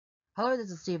Hello,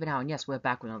 this is Steven Howe, and yes, we're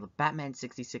back with another Batman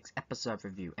 66 episode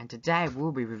review. And today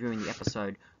we'll be reviewing the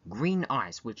episode Green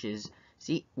Ice, which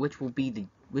will be the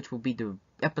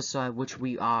episode which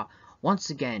we are once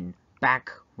again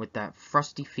back with that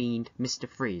frosty fiend, Mr.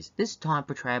 Freeze. This time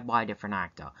portrayed by a different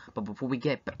actor. But before we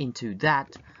get into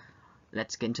that,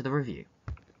 let's get into the review.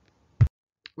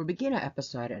 We begin our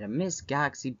episode at a Miss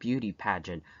Galaxy beauty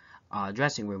pageant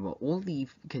dressing room where all the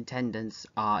contendants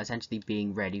are essentially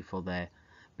being ready for their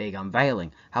big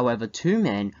unveiling. However, two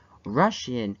men rush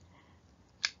in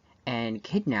and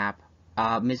kidnap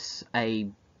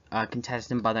a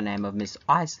contestant by the name of Miss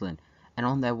Iceland, and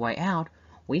on their way out,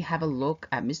 we have a look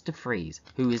at Mr. Freeze,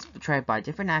 who is portrayed by a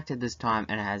different actor this time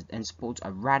and sports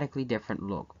a radically different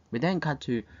look. We then cut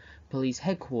to police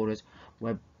headquarters,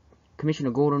 where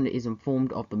Commissioner Gordon is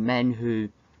informed of the men who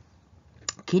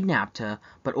kidnapped her,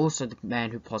 but also the man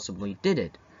who possibly did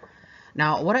it.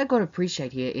 Now, what I got to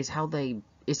appreciate here is how they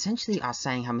essentially are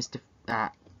saying how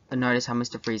notice how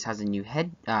Mr. Freeze has a new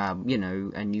head, a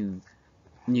new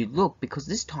look, because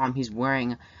this time he's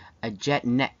wearing a jet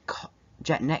neck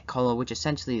collar, which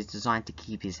essentially is designed to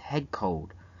keep his head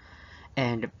cold.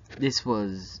 And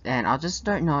I just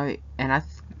don't know, and I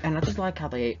just like how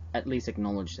they at least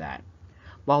acknowledge that.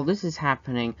 While this is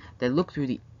happening, they look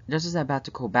through just as they're about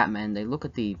to call Batman, they look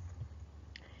at the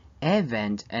air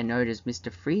vent and notice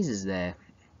Mr. Freeze is there,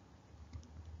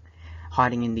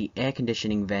 hiding in the air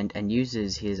conditioning vent, and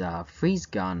uses his freeze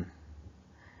gun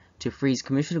to freeze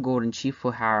Commissioner Gordon, Chief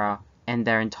O'Hara, and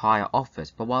their entire office.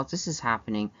 But while this is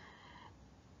happening,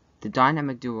 the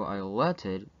dynamic duo are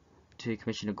alerted to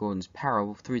Commissioner Gordon's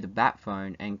peril through the bat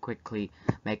phone and quickly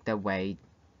make their way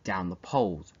down the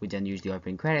poles. We then use the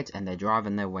opening credits and they're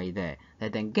driving their way there. They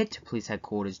then get to police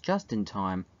headquarters just in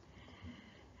time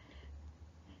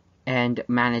and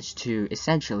manage to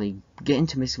essentially get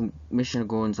into Commissioner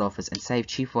Gordon's office and save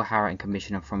Chief O'Hara and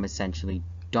Commissioner from essentially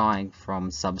dying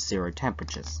from sub-zero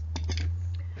temperatures.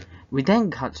 We then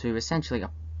cut to essentially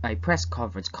a press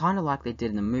conference, kind of like they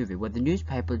did in the movie, where the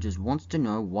newspaper just wants to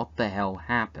know what the hell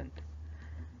happened.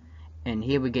 And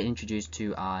here we get introduced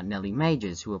to Nellie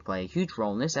Majors, who will play a huge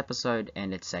role in this episode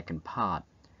and its second part.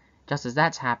 Just as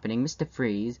that's happening, Mr.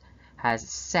 Freeze has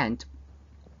sent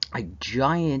a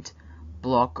giant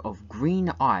block of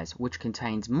green ice which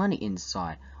contains money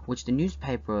inside, which the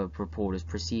newspaper reporters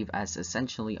perceive as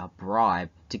essentially a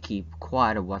bribe to keep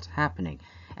quiet of what's happening.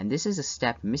 And this is a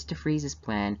step in Mr. Freeze's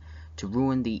plan to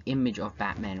ruin the image of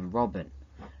Batman and Robin.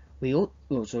 We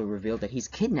also reveal that he's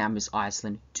kidnapped Miss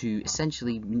Iceland to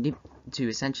essentially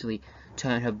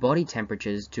turn her body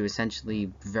temperatures to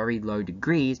essentially very low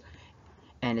degrees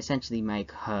and essentially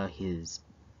make her his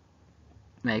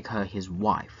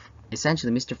wife.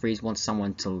 Essentially, Mr. Freeze wants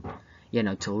someone to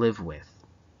live with,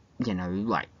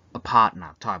 like a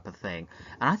partner type of thing.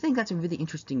 And I think that's a really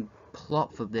interesting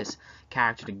plot for this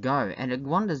character to go. And it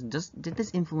wonders, did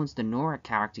this influence the Nora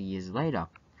character years later?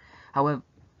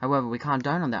 However, we can't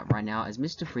dine on that right now, as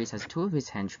Mr. Freeze has two of his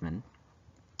henchmen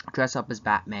dress up as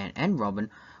Batman and Robin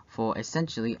for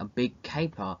essentially a big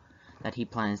caper that he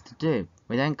plans to do.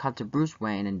 We then cut to Bruce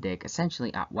Wayne and Dick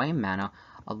essentially at Wayne Manor,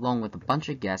 along with a bunch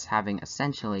of guests having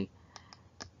essentially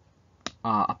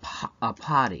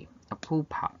essentially a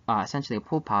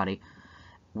pool party,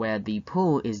 where the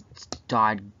pool is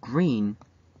dyed green,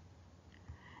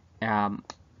 and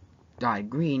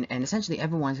essentially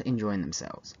everyone's enjoying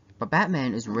themselves. But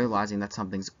Batman is realizing that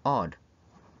something's odd,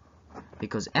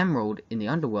 because emerald in the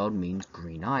underworld means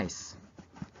green ice.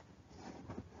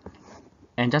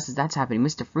 And just as that's happening,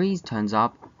 Mr. Freeze turns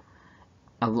up,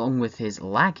 along with his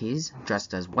lackeys,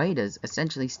 dressed as waiters,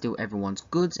 essentially steal everyone's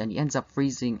goods, and he ends up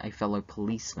freezing a fellow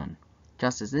policeman.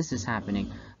 Just as this is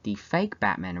happening, the fake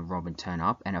Batman and Robin turn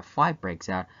up, and a fight breaks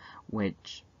out,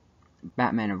 which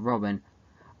Batman and Robin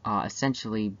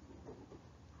essentially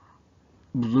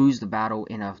lose the battle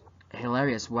in a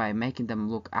hilarious way, making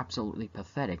them look absolutely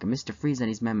pathetic, and Mr. Freeze and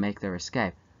his men make their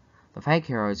escape. The fake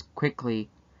heroes quickly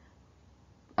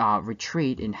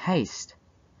retreat in haste.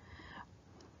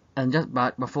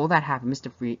 But before that happened,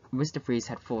 Mr. Freeze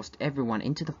had forced everyone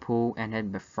into the pool and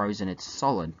had frozen it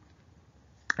solid.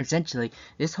 Essentially,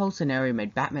 this whole scenario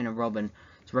made Batman and Robin's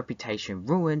reputation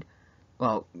ruined.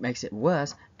 Well, makes it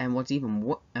worse, and what's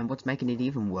making it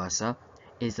even worse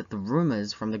is that the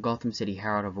rumors from the Gotham City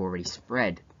Herald have already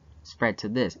spread to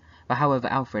this. But however,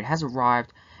 Alfred has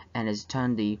arrived and has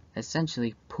turned the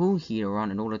essentially pool heater on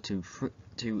in order to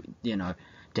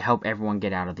help everyone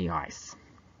get out of the ice.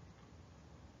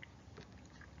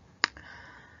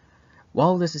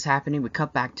 While this is happening, we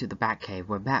cut back to the Batcave,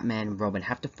 where Batman and Robin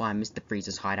have to find Mr.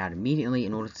 Freeze's hideout immediately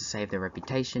in order to save their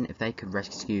reputation. If they could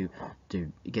rescue to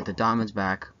get the diamonds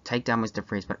back, take down Mr.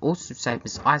 Freeze, but also save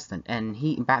Miss Iceland. And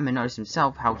Batman noticed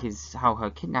himself how her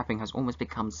kidnapping has almost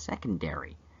become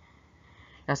secondary.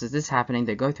 Just as this is happening,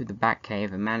 they go through the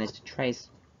Batcave and manage to trace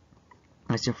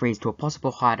Mr. Freeze to a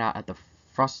possible hideout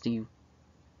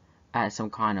at some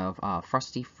kind of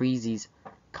Frosty Freeze's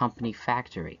company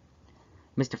factory.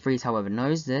 Mr. Freeze, however,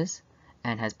 knows this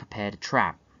and has prepared a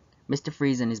trap. Mr.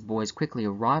 Freeze and his boys quickly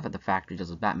arrive at the factory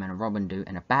just as Batman and Robin do,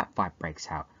 and a bat fight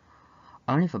breaks out,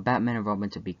 only for Batman and Robin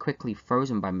to be quickly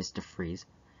frozen by Mr.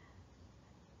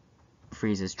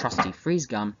 Freeze's trusty freeze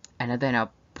gun, and are then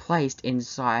placed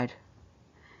inside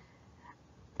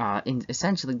in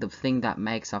essentially the thing that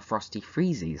makes our Frosty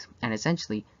Freezies, and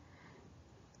essentially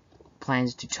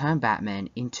plans to turn Batman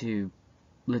into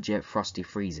legit Frosty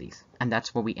Freezies. And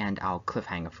that's where we end our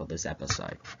cliffhanger for this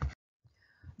episode.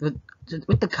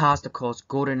 With the cast, of course,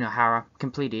 Gordon and O'Hara,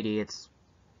 complete idiots,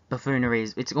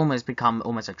 buffooneries. It's almost become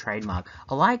a trademark.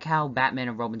 I like how Batman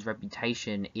and Robin's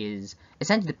reputation is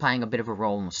essentially playing a bit of a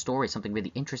role in the story, something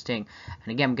really interesting.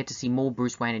 And again, we get to see more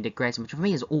Bruce Wayne and Dick Grayson, which for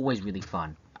me is always really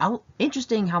fun.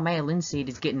 Interesting how Mayor Linseed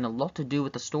is getting a lot to do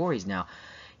with the stories now.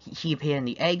 He appeared in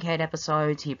the Egghead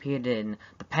episodes, he appeared in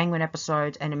the Penguin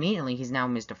episodes, and immediately he's now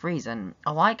Mr. Freeze. And I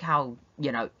like how,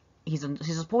 you know, he's a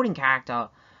supporting character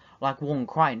like Warren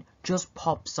Crichton just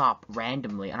pops up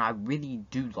randomly, and I really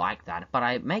do like that. But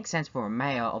it makes sense for a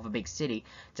mayor of a big city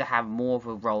to have more of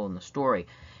a role in the story.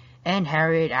 And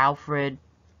Harriet, Alfred,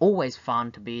 always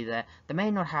fun to be there. They may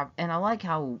not have, and I like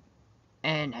how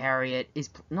and Harriet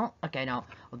is not, okay, now,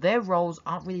 their roles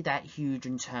aren't really that huge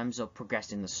in terms of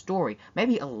progressing the story.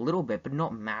 Maybe a little bit, but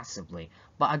not massively.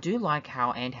 But I do like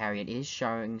how Aunt Harriet is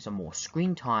showing some more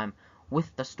screen time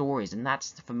with the stories, and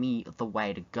that's, for me, the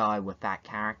way to go with that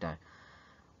character.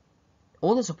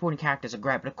 All the supporting characters are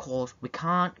great, but of course, we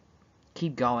can't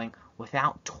keep going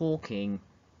without talking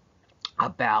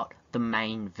about the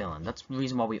main villain. That's the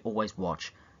reason why we always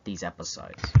watch these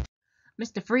episodes.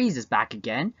 Mr. Freeze is back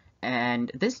again, and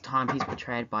this time he's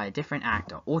portrayed by a different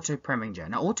actor, Otto Preminger.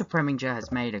 Now, Otto Preminger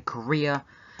has made a career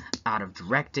out of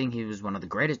directing. He was one of the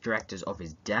greatest directors of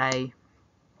his day.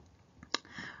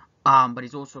 But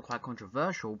he's also quite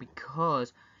controversial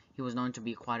because he was known to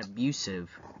be quite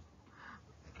abusive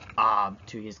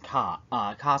to his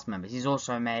cast members. He's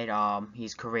also made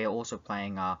his career also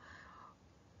playing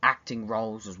acting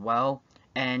roles as well.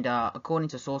 And according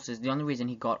to sources, the only reason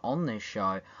he got on this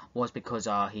show was because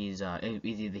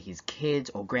either his kids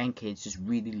or grandkids just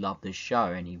really loved this show,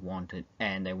 and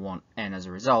and as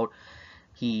a result,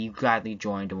 he gladly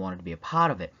joined and wanted to be a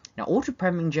part of it. Now, Otto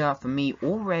Preminger, for me,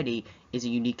 already is a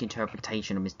unique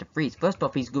interpretation of Mr. Freeze. First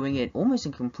off, he's doing it almost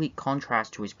in complete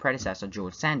contrast to his predecessor,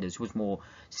 George Sanders, who was more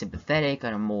sympathetic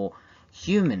and a more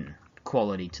human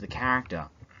quality to the character.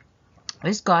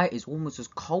 This guy is almost as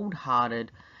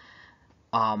cold-hearted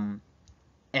and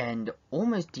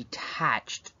almost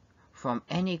detached from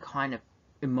any kind of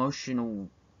emotional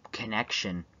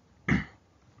connection,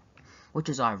 which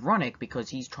is ironic because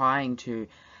he's trying to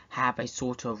have a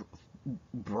sort of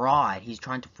bride. He's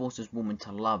trying to force this woman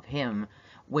to love him,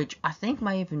 which I think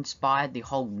may have inspired the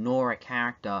whole Nora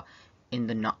character in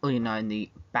the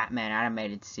Batman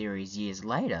animated series years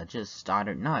later. Just, I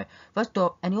don't know. First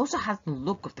off, and he also has the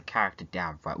look of the character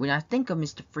downright. When I think of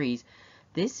Mr. Freeze,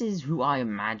 this is who I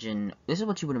imagine, this is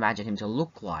what you would imagine him to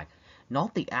look like.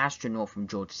 Not the astronaut from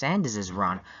George Sanders'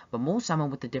 run, but more someone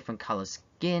with a different color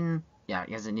skin. Yeah,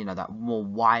 he hasn't, that more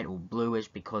white or bluish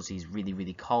because he's really,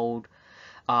 really cold.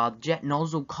 Jet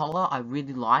nozzle collar, I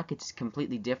really like. It's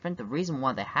completely different. The reason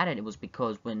why they had it was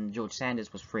because when George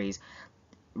Sanders was Freeze,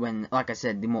 when, like I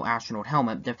said, the more astronaut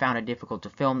helmet, they found it difficult to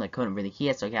film. They couldn't really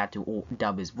hear, so he had to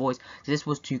dub his voice. So this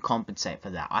was to compensate for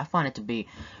that. I find it to be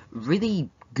really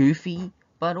goofy,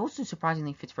 but also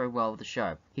surprisingly fits very well with the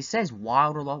show. He says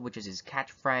wild a lot, which is his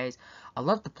catchphrase. I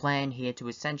love the plan here to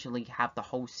essentially have the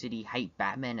whole city hate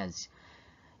Batman as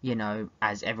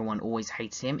everyone always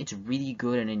hates him. It's a really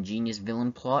good and ingenious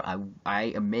villain plot. I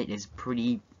admit is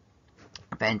pretty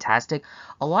fantastic.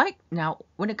 Now,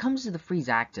 when it comes to the Freeze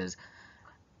actors,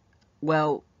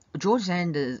 well, George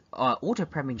Sanders, Otto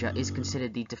Preminger is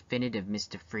considered the definitive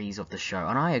Mr. Freeze of the show,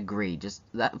 and I agree. Just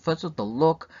that, first of all, the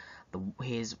look,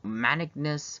 his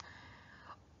manicness,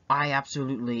 I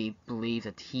absolutely believe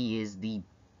that he is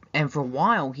and for a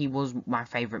while, he was my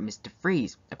favorite Mr.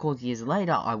 Freeze. Of course, years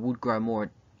later, I would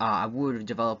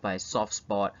develop a soft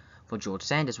spot for George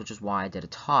Sanders, which is why I did a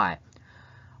tie.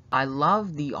 I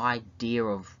love the idea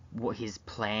of what his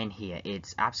plan here.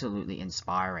 It's absolutely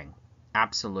inspiring.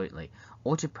 Absolutely.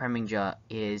 Otto Preminger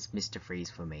is Mr. Freeze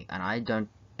for me, and I don't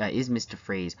is Mr.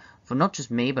 Freeze for not just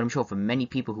me, but I'm sure for many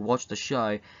people who watch the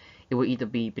show, it will either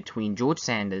be between George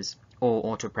Sanders or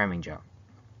Otto Preminger,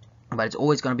 but it's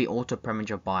always going to be Otto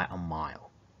Preminger by a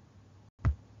mile.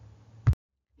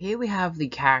 Here we have the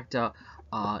character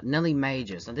Nellie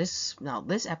Majors. Now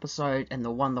this episode and the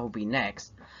one that will be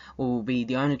next will be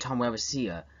the only time we ever see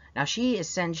her. Now she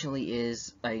essentially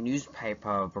is a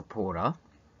newspaper reporter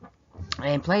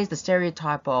and plays the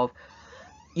stereotype of,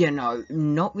 you know,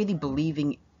 not really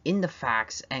believing in the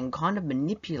facts and kind of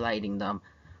manipulating them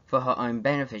for her own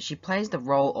benefit. She plays the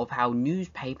role of how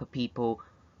newspaper people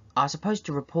are supposed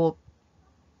to report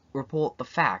the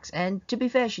facts, and to be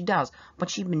fair, she does, but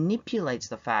she manipulates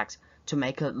the facts to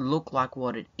make it look like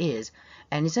what it is,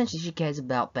 and essentially she cares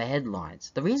about the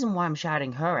headlines. The reason why I'm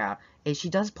shouting her out is she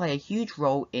does play a huge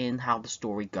role in how the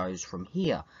story goes from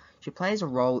here. She plays a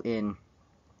role in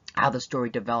how the story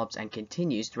develops and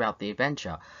continues throughout the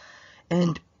adventure,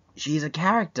 and she's a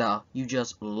character you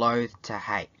just loathe to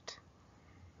hate.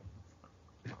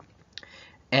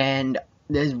 And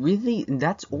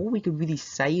that's all we could really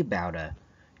say about her.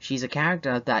 She's a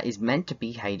character that is meant to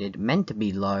be hated, meant to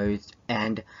be loathed,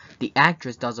 and the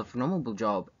actress does a phenomenal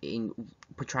job in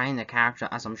portraying the character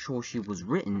as I'm sure she was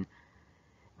written,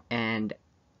 and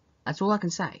that's all I can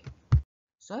say.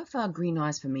 So far, Green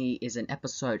Eyes for me is an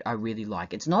episode I really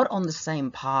like. It's not on the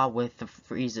same par with the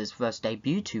Freeze's first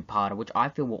debut two-parter, which I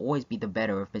feel will always be the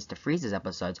better of Mr. Freeze's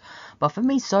episodes, but for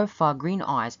me, so far, Green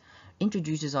Eyes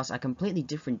introduces us a completely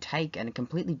different take and a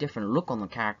completely different look on the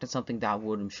character, something that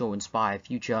would, I'm sure, inspire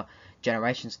future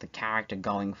generations of the character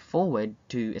going forward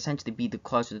to essentially be the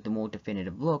closer to the more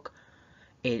definitive look.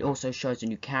 It also shows a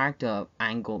new character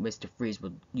angle Mr. Freeze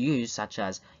would use, such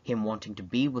as him wanting to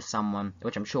be with someone,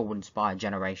 which I'm sure would inspire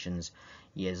generations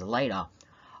years later.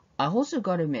 I also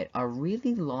gotta admit, I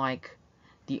really like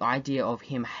the idea of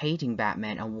him hating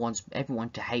Batman and wants everyone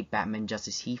to hate Batman just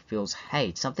as he feels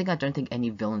hate, something I don't think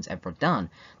any villain's ever done.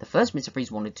 The first Mr.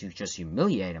 Freeze wanted to just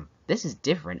humiliate him. This is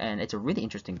different, and it's a really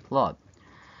interesting plot.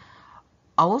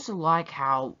 I also like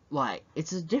how,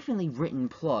 it's a differently written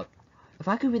plot. If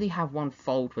I could really have one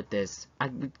fault with this, I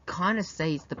would kind of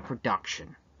say it's the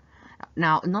production.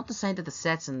 Now, not to say that the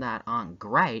sets in that aren't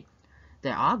great, they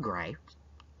are great,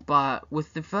 but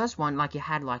with the first one, you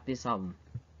had, this,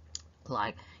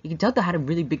 you can tell they had a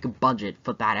really big budget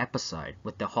for that episode,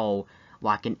 with the whole,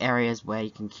 in areas where you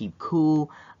can keep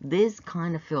cool. This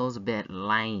kind of feels a bit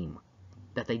lame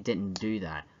that they didn't do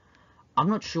that. I'm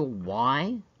not sure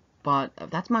why, but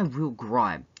that's my real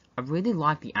gripe. I really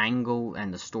like the angle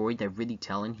and the story they're really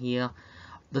telling here.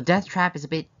 The death trap is a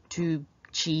bit too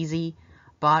cheesy,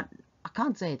 but I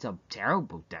can't say it's a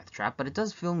terrible death trap, but it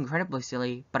does feel incredibly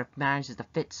silly, but it manages to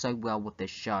fit so well with this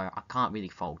show, I can't really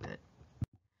fault it.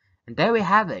 And there we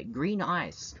have it, Green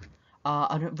Ice.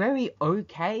 A very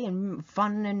okay and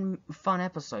fun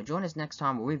episode. Join us next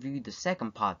time we'll review the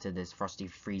second part to this Frosty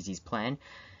Freezy's plan.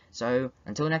 So,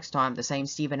 until next time, the same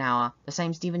Steven hour, the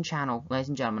same Steven channel, ladies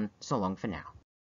and gentlemen, so long for now.